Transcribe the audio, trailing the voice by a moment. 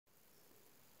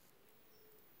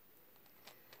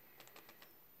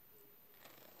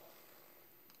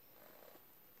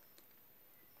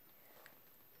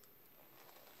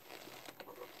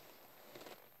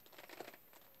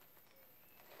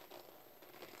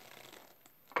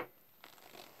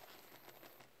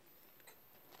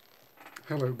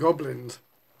Hello Goblins,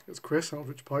 it's Chris,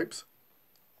 Eldritch Pipes,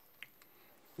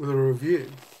 with a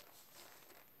review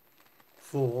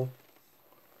for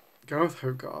Gawith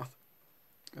Hoggarth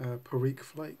Perique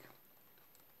Flake.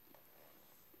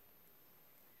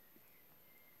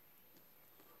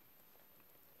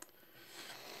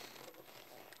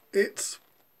 This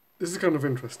is kind of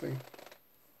interesting.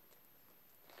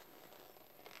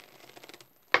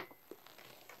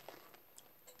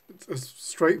 It's a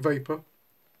straight vapor,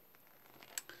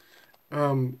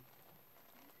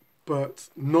 but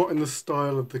not in the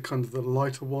style of the kind of the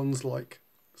lighter ones like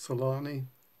Solani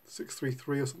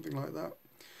 633 or something like that.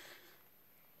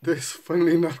 This,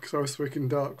 funnily enough, because I was smoking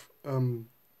Dunhill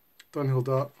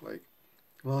Dark Flake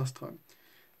last time,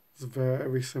 it's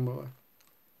very similar.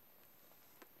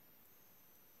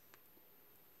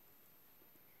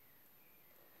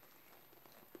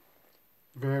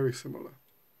 Very similar.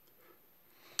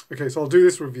 Okay, so I'll do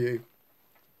this review,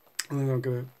 and then I've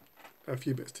got a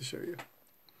few bits to show you.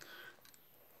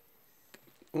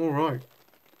 All right.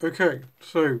 Okay,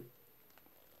 so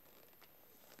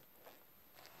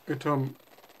it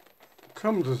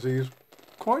comes as these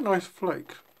quite nice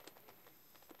flakes.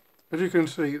 As you can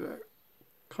see, they're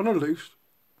kind of loose,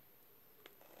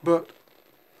 but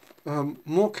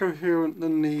more coherent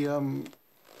than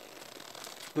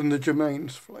the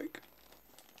Germain's flake.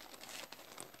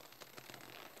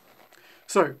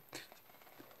 So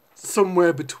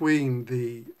somewhere between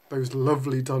those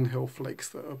lovely Dunhill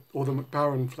flakes or the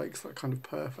McBaron flakes that are kind of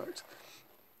perfect,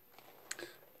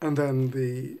 and then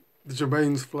the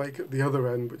Germain's flake at the other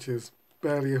end, which is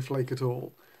barely a flake at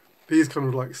all. These kind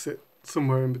of like sit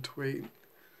somewhere in between.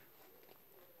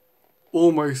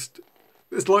 Almost,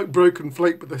 it's like broken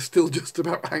flake, but they're still just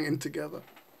about hanging together.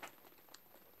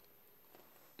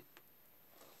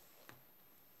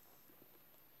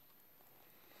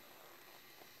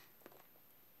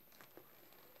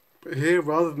 But here,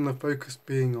 rather than the focus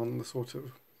being on the sort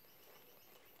of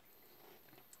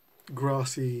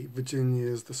grassy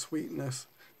Virginias, the sweetness,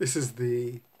 this is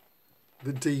the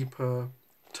deeper,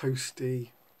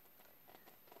 toasty,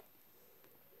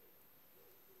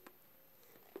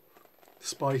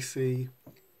 spicy,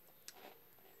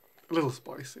 a little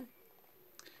spicy,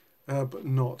 but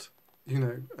not,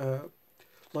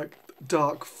 like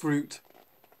dark fruit.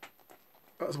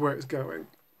 That's where it's going.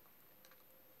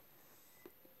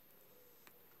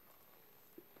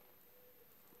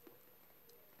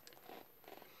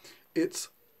 It's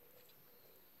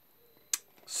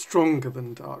stronger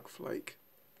than dark flake.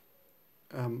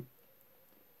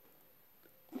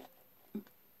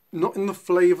 Not in the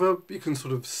flavour, but you can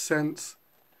sort of sense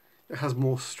it has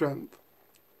more strength.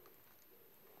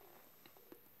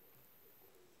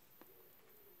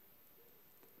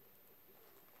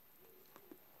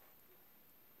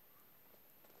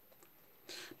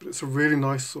 But it's a really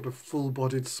nice sort of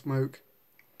full-bodied smoke.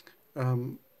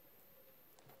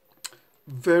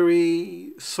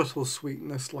 Very subtle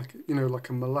sweetness, like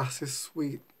a molasses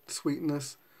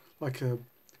sweetness, like a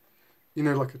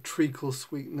treacle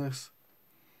sweetness,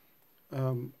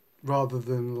 rather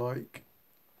than like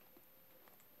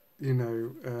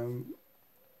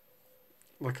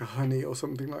like a honey or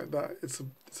something like that. It's a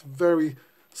very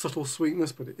subtle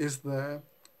sweetness, but it is there.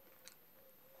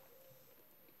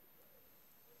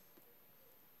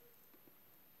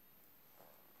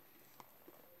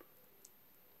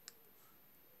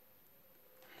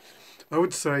 I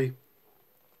would say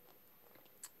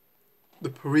the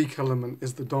Perique element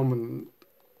is the dominant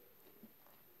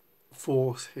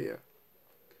force here.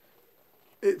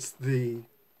 It's the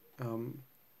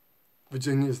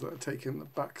Virginias that are taking the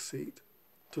back seat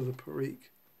to the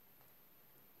Perique.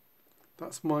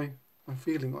 That's my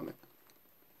feeling on it.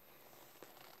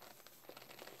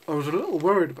 I was a little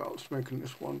worried about smoking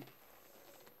this one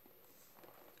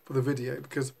for the video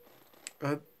because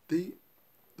the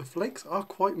flakes are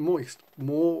quite moist,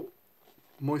 more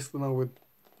moist than I would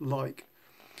like.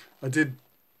 I did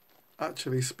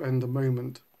actually spend a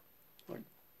moment, like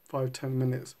 5-10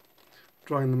 minutes,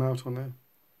 drying them out on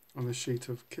a sheet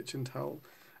of kitchen towel,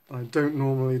 and I don't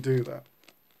normally do that.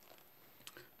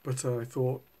 But I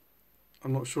thought,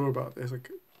 I'm not sure about this. I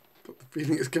got the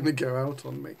feeling it's going to go out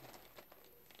on me.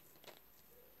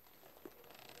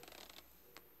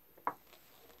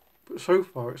 But so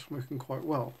far, it's smoking quite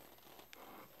well.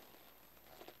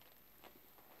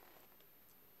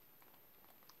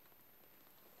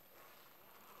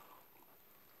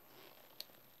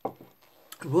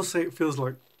 I will say it feels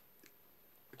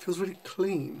really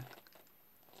clean.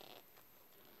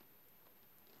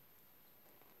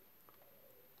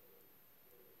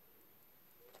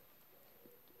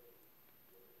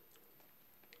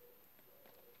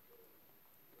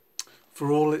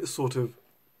 for all its sort of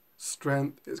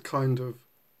strength, it's kind of,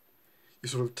 you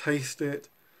sort of taste it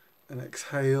and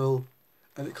exhale,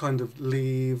 and it kind of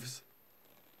leaves.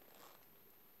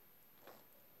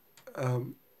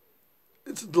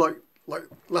 It's like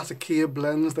Latakia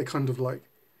blends, they kind of like,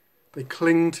 they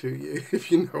cling to you,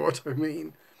 if you know what I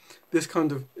mean. This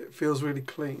kind of, it feels really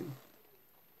clean.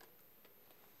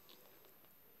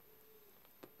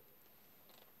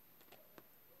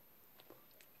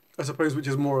 I suppose, which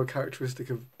is more a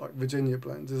characteristic of like Virginia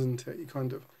blends, isn't it? You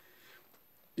kind of,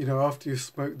 you know, after you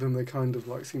smoke them, they kind of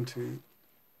like seem to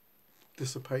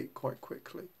dissipate quite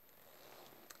quickly,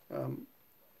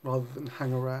 rather than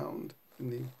hang around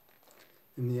in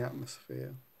the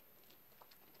atmosphere.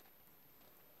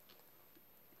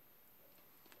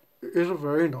 It is a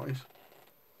very nice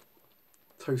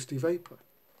toasty vapour.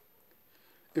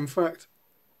 In fact,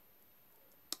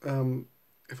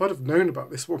 if I'd have known about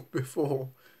this one before,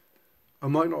 I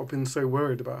might not have been so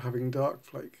worried about having Dark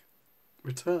Flake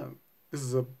return. This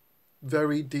is a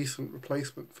very decent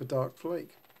replacement for Dark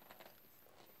Flake.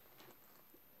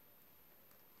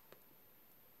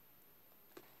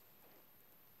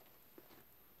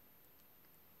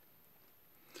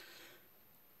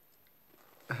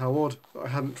 How odd that I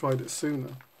hadn't tried it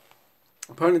sooner.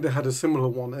 Apparently they had a similar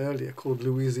one earlier called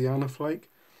Louisiana Flake,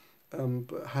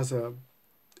 but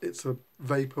it's a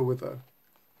vapour with a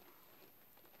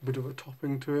bit of a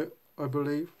topping to it, I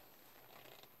believe,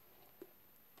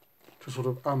 to sort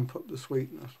of amp up the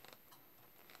sweetness.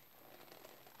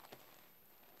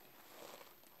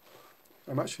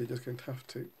 I'm actually just going to have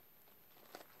to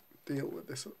deal with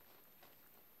this.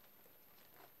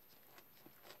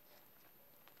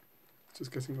 It's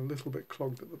just getting a little bit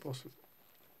clogged at the bottom.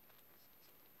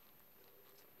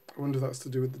 I wonder if that's to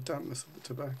do with the dampness of the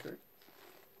tobacco.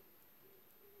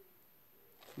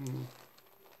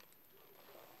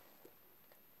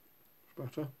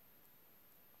 Better.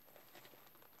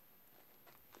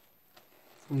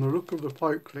 From the look of the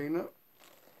pipe cleaner,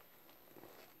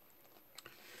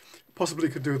 possibly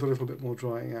could do with a little bit more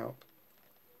drying out,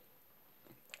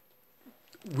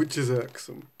 which is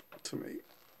irksome to me.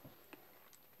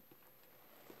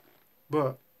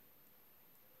 But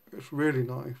it's really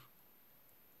nice.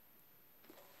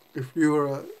 If you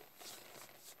are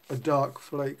a Dark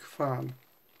Flake fan,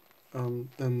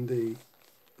 then the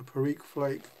Perique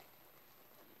Flake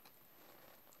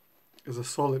is a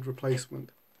solid replacement,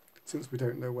 since we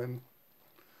don't know when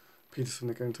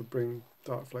Peterson are going to bring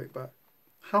Dark Flake back.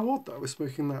 How odd that I was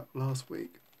smoking that last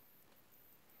week,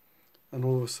 and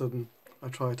all of a sudden I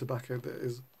try a tobacco that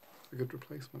is a good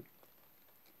replacement.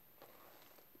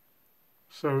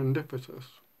 Serendipitous.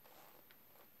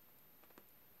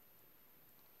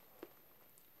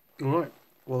 Alright,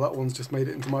 well that one's just made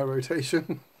it into my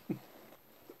rotation.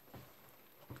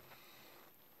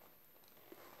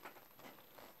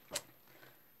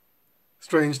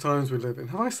 Strange times we live in.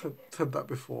 Have I said that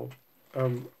before?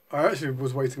 I actually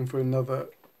was waiting for another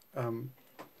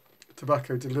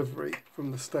tobacco delivery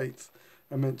from the States.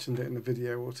 I mentioned it in a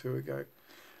video or two ago.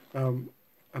 And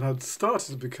I'd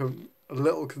started to become a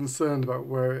little concerned about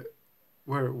where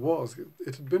it was.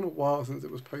 It had been a while since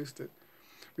it was posted.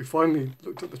 We finally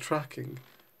looked at the tracking,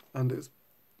 and it's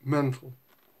mental.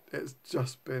 It's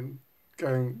just been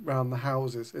going round the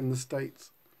houses in the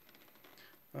States.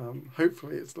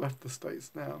 Hopefully it's left the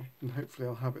States now, and hopefully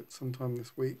I'll have it sometime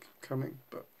this week coming,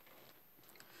 but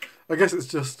I guess it's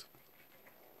just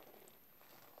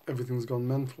everything's gone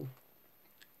mental.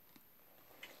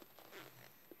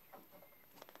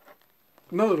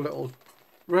 Another little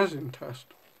resin test.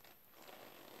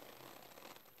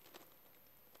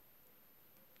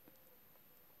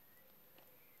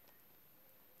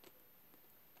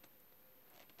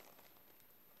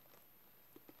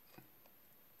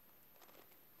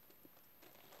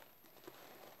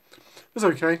 It's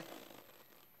okay.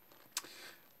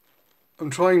 I'm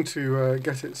trying to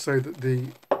get it so that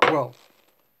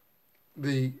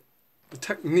the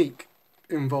technique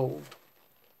involved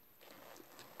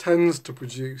tends to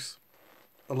produce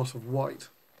a lot of white,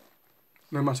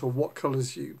 no matter what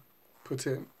colours you put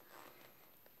in.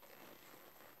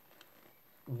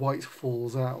 White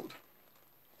falls out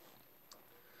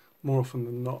more often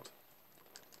than not,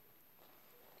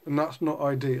 and that's not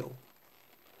ideal.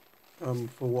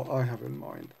 For what I have in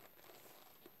mind.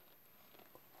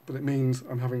 But it means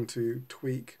I'm having to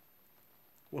tweak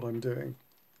what I'm doing.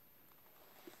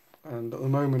 And at the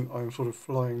moment I'm sort of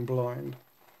flying blind.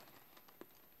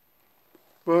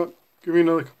 But give me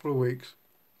another couple of weeks.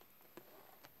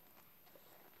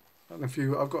 And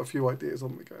I've got a few ideas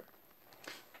on the go.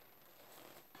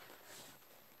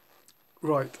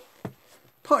 Right.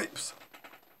 Pipes.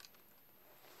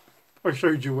 I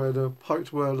showed you where the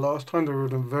pipes were last time. They were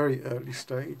in a very early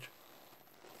stage.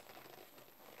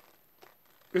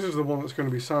 This is the one that's going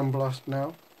to be sandblasted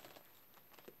now.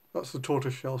 That's the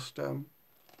tortoiseshell stem.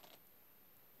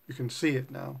 You can see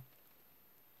it now.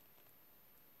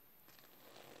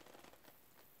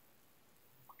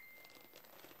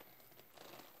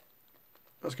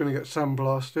 That's going to get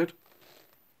sandblasted.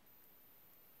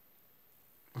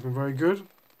 Looking very good.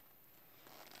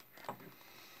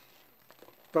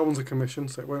 That one's a commission,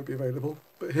 so it won't be available.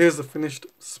 But here's the finished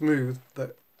smooth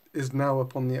that is now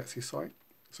up on the Etsy site.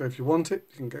 So if you want it,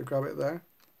 you can go grab it there.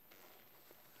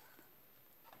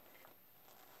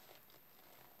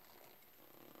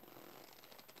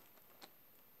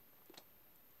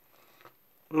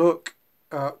 Look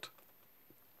at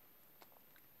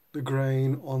the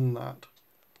grain on that.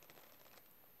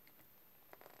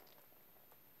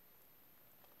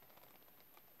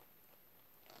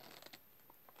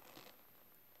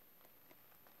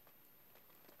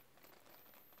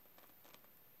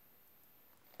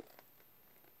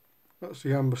 That's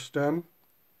the amber stem.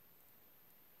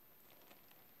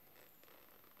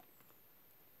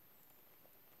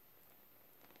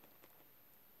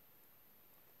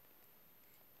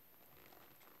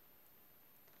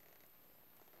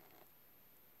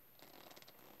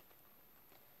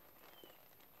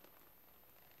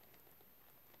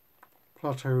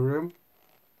 Plateau rim.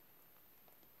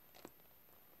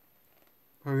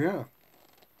 Oh yeah,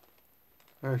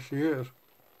 there she is.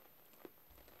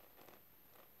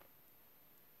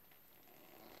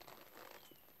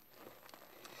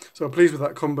 So I'm pleased with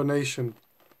that combination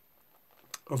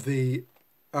of the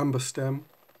amber stem.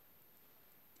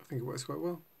 I think it works quite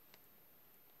well.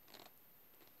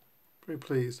 Very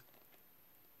pleased.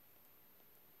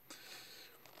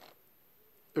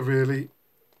 A really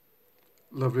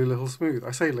lovely little smooth.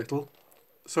 I say little,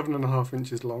 7.5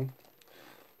 inches long.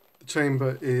 The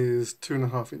chamber is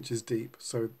 2.5 inches deep.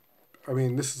 So, I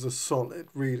mean, this is a solid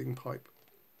reading pipe.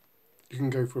 You can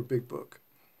go for a big book.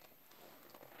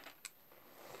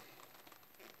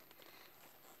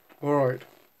 Alright.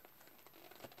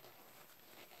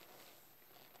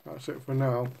 That's it for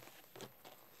now.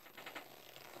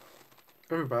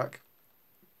 I'll be back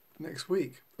next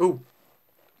week. Oh,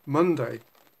 Monday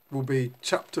will be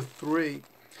chapter 3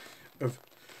 of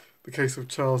The Case of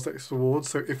Charles Dexter Ward.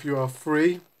 So if you are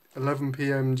free, 11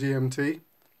 PM GMT,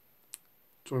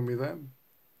 join me then.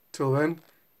 Till then,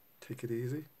 take it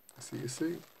easy. I'll see you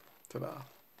soon. Ta-da.